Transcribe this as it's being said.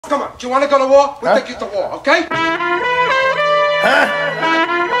Come on, do you want to go to war? We'll take you to war, okay?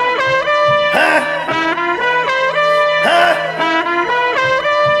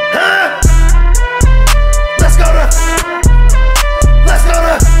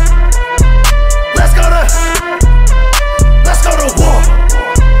 Let's go to war.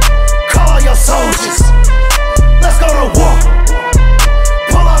 Call all your soldiers. Let's go to war.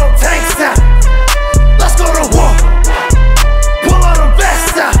 Pull all them tanks out. Let's go to war. Pull all them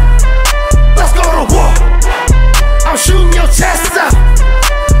vests out. Let's go to war. I'm shooting your chest out.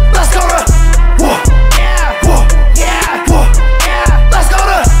 Let's go to war. Yeah, war. Yeah, war. Yeah. Let's go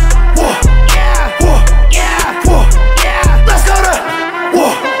to war. Yeah, war. Yeah, war. Yeah. Let's go to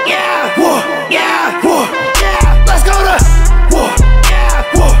war. Yeah, war. Yeah, war. Yeah. Let's go to war. Yeah,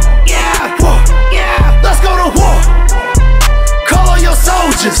 war. Yeah, war. Yeah. Let's go to war. Call all your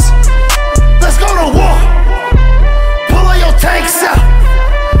soldiers. Let's go to war. Pull all your tanks out.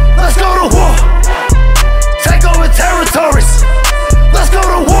 Let's go to war. Take over territories. Let's go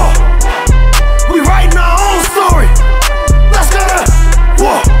to war. We writing our own story. Let's go to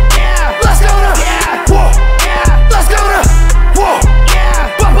war. Yeah. Let's go to war. Yeah. Let's go to war. Yeah.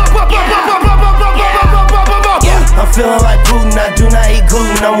 I'm feeling like Putin, I do not eat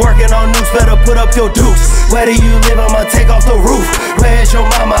gluten. I'm working on nukes, better put up your dukes. Where do you live? I'ma take off the roof. Where's your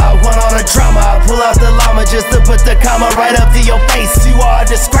mama? I want all the drama. I pull out the llama just to put the comma right up to your face. You are a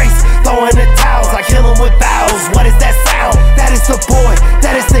disgrace, throwing the towels, I kill 'em with vows. What is that sound? That is the boy,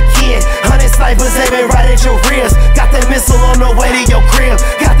 that is the kid. 100 snipers aiming right at your ribs. Got that missile on the way to your crib.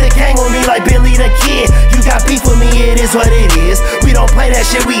 Got the gang on me like Billy the Kid. You got beef with me, it is what it is. We don't play that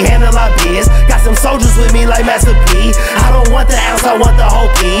shit, we handle our biz. Got some soldiers with me like Master P. I don't want the ounce, I want the whole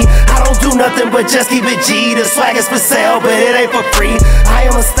P. I don't do nothing but just keep it G. The swag is for sale, but it ain't for free. I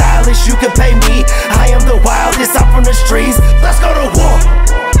am a stylist, you can pay me. I am the wildest out from the streets. Let's go to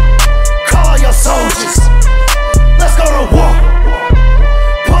war.